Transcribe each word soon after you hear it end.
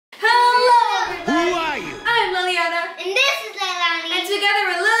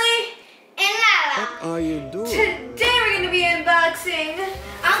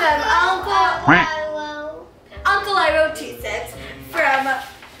Uncle Iroh tea sets from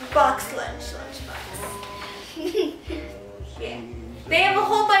BoxLunch lunchbox. Yeah. They have a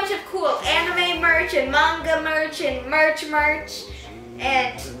whole bunch of cool anime merch and manga merch and merch.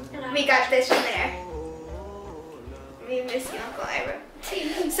 And we got this from there. We miss you, Uncle Iroh.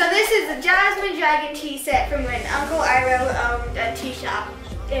 So this is a Jasmine Dragon tea set from when Uncle Iroh owned a tea shop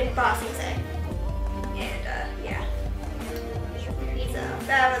in Boston. And yeah. So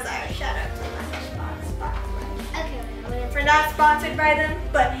that was our shout out to Lunchbox. Okay. We're not sponsored by them,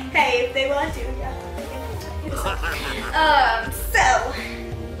 but hey, if they want to, yeah. So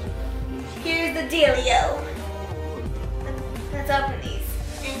here's the dealio. Let's open these.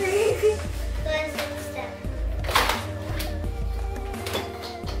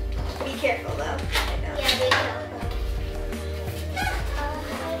 Be careful though. Yeah, be careful.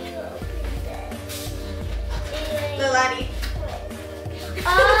 How do you open this? Lilani.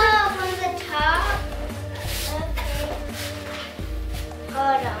 Oh, from the top? Okay.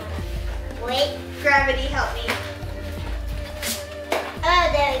 Hold on. Wait. Gravity, help me. Oh,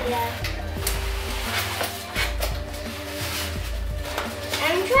 there we go.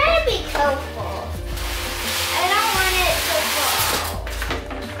 I'm trying to be careful. I don't want it to fall.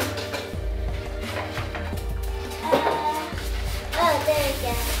 Oh, there we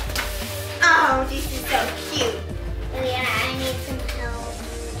go. Oh, this is so cute. Oh yeah, I need some help.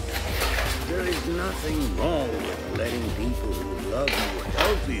 There is nothing wrong with letting people who love you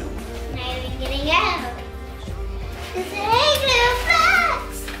help you. Not even getting out. This is glue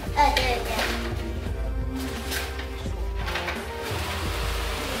flux. Oh, there we go.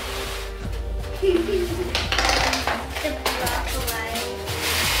 The block away.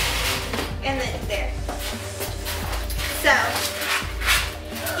 And then there. So,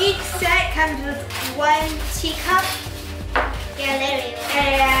 each set comes with one teacup Yeah, there we go.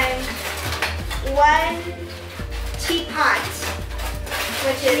 and one teapot,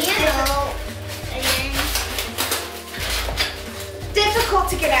 which is difficult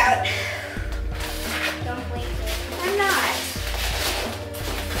to get out. Don't wait it. I'm not.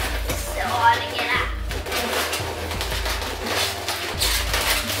 It's so hard to get out.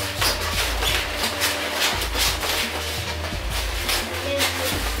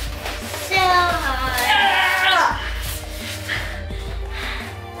 It's so hard.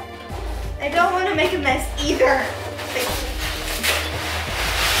 I don't want to make a mess either.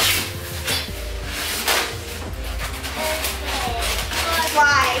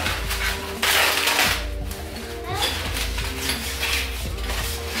 Why?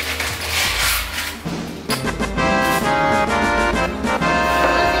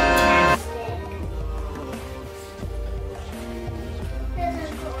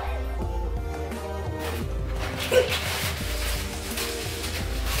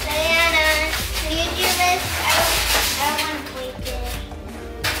 Diana, can you do this? I don't want to break it.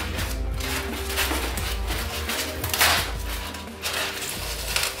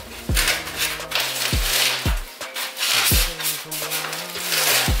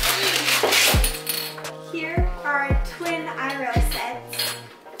 Here are our twin Iroh sets.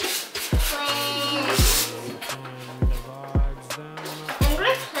 I'm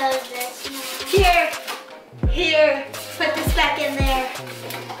going to close this now. Here, put this back in there.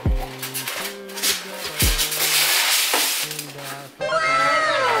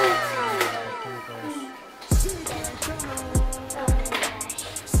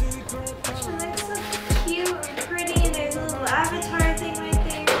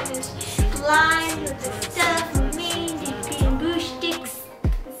 Line with the stuff, and boosh sticks.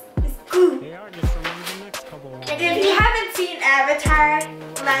 It's good. If you haven't seen Avatar,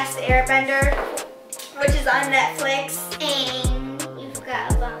 Last Airbender, which is on Netflix, Aang. You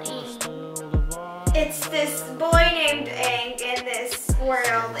forgot about Aang. it's this boy named Aang in this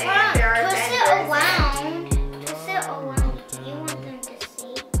world, and there are Twist it benders. around. Twist it around. You want them to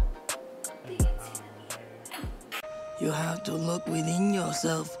see. You have to look within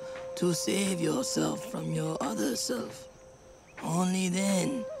yourself to save yourself from your other self. Only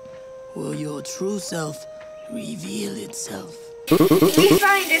then will your true self reveal itself. We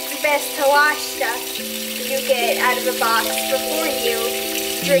find it's best to wash stuff you get out of the box before you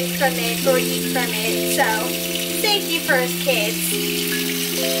drink from it or eat from it. So, safety first, kids.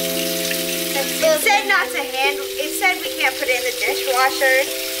 It said not to it said we can't put it in the dishwasher,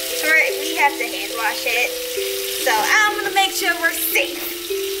 so we have to hand wash it. So I'm gonna make sure we're safe.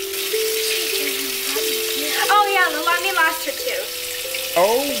 Oh yeah, Lilani lost her tooth.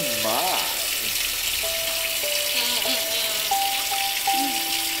 Oh my.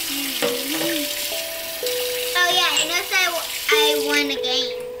 Oh yeah, I noticed I won a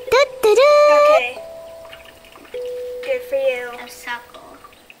game. Ta-da! Okay. Good for you. A circle.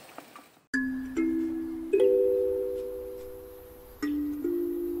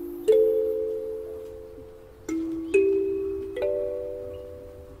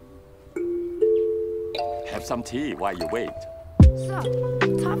 Have some tea while you wait. So,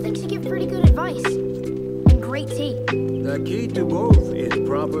 Top thinks you give pretty good advice. And great tea. The key to both is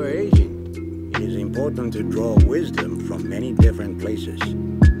proper aging. It is important to draw wisdom from many different places.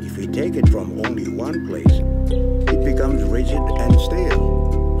 If we take it from only one place, it becomes rigid and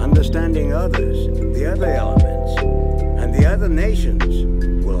stale. Understanding others, the other elements, and the other nations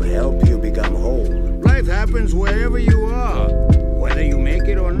will help you become whole. Life happens wherever you are, whether you make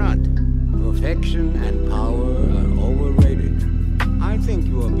it or not. Perfection and power are overrated. I think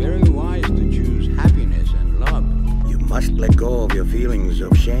you are very wise to choose happiness and love. You must let go of your feelings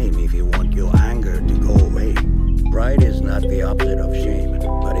of shame if you want your anger to go away. Pride is not the opposite of shame,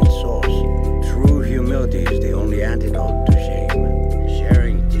 but its source. True humility is the only antidote to shame.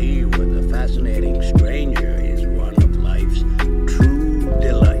 Sharing tea with a fascinating stranger is one of life's true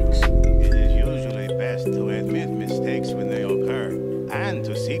delights. It is usually best to admit mistakes when they occur, and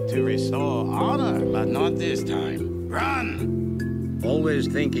to seek to restore honor, but not this time. Run! Always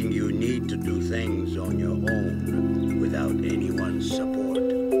thinking you need to do things on your own without anyone's support.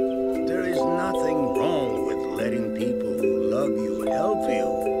 There is nothing wrong with letting people who love you help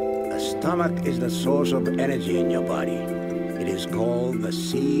you. A stomach is the source of energy in your body. It is called the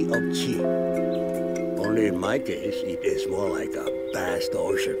Sea of Chi. Only in my case, it is more like a vast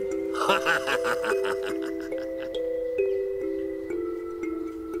ocean.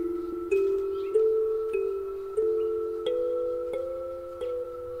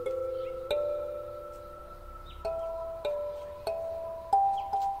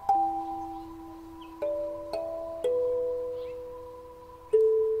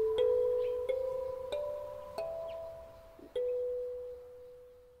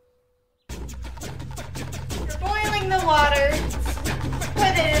 You're boiling the water.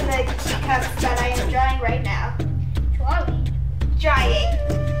 Put it in the teacups that I am drying right now. Drying.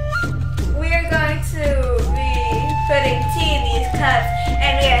 We are going to be putting tea in these cups,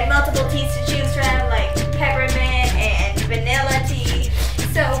 and we have multiple teas to choose from, like peppermint and vanilla tea.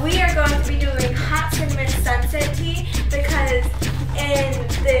 So we are going to be doing hot cinnamon sunset tea because in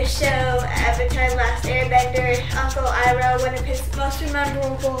the show Avatar: Last Airbender, Uncle Iroh, one of his most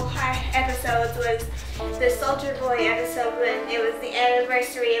memorable episodes was the Soldier Boy episode when it was the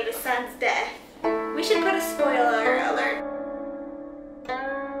anniversary of his son's death. We should put a spoiler alert.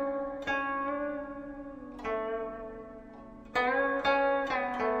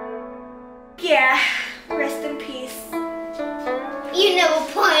 Yeah, rest in peace. You never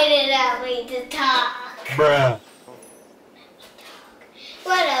pointed at me to talk. Bruh.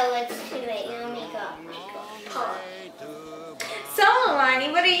 Whatever, it's too late. You only got So,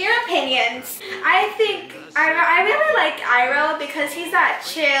 Lani, what are your opinions? I think I really like Iroh because he's that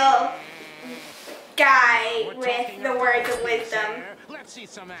chill guy with the words of wisdom. Let's see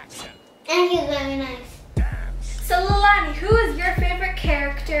some action. And he's very nice. So, Lilani, who is your favorite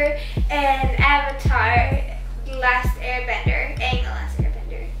character in Avatar: Last Airbender? Aang: The Last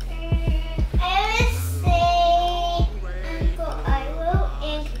Airbender. I would say Uncle Iroh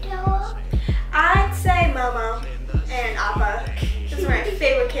and Katoa. I'd say Momo and Appa. Those are my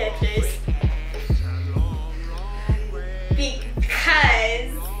favorite characters.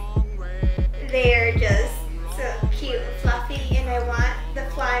 Because they're just so cute and fluffy, and I want the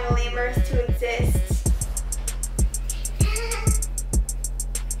flying lemurs to exist.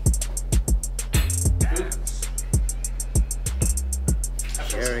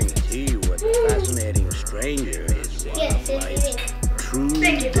 Sharing tea with a fascinating stranger is one Yes, of it life's is. true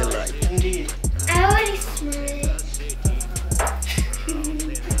Thank you, delights. I already smelled it.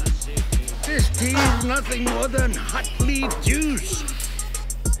 This tea is nothing more than hot leaf juice.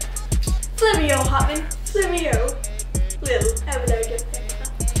 Flimio, Hotman. Flimio. Lil, have another good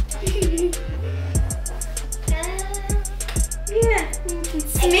thing. Yeah, you can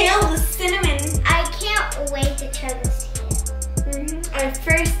smell the cinnamon. I can't wait to try this tea. Our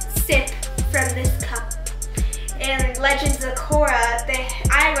first sip from this cup. In Legends of Korra, the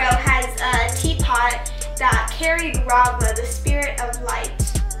Iroh has a teapot that carried Rava, the spirit of light.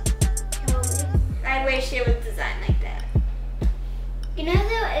 I wish it was designed like that. You know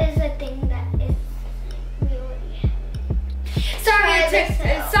there is a thing that is really...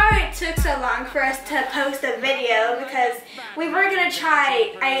 Sorry it took so long for us to post a video because we were gonna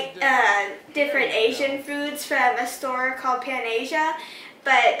try different Asian foods from a store called Pan Asia,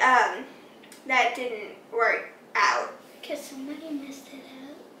 but that didn't work out. Because somebody messed it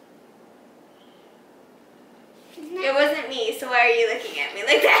up. It wasn't me, so why are you looking at me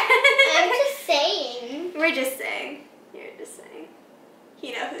like that? I'm just saying. We're just saying. You're just saying.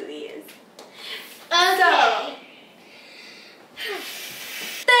 You know who he is. Okay. So,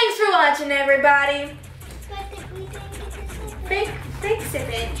 thanks for watching, everybody. What did we do? Big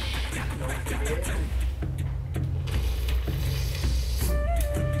sipping.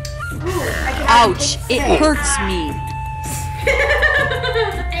 Ouch, it hurts me.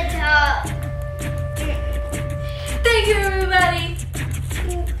 It's hot. Thank you, everybody.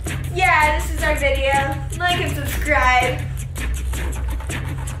 Yeah, this is our video. Like and subscribe.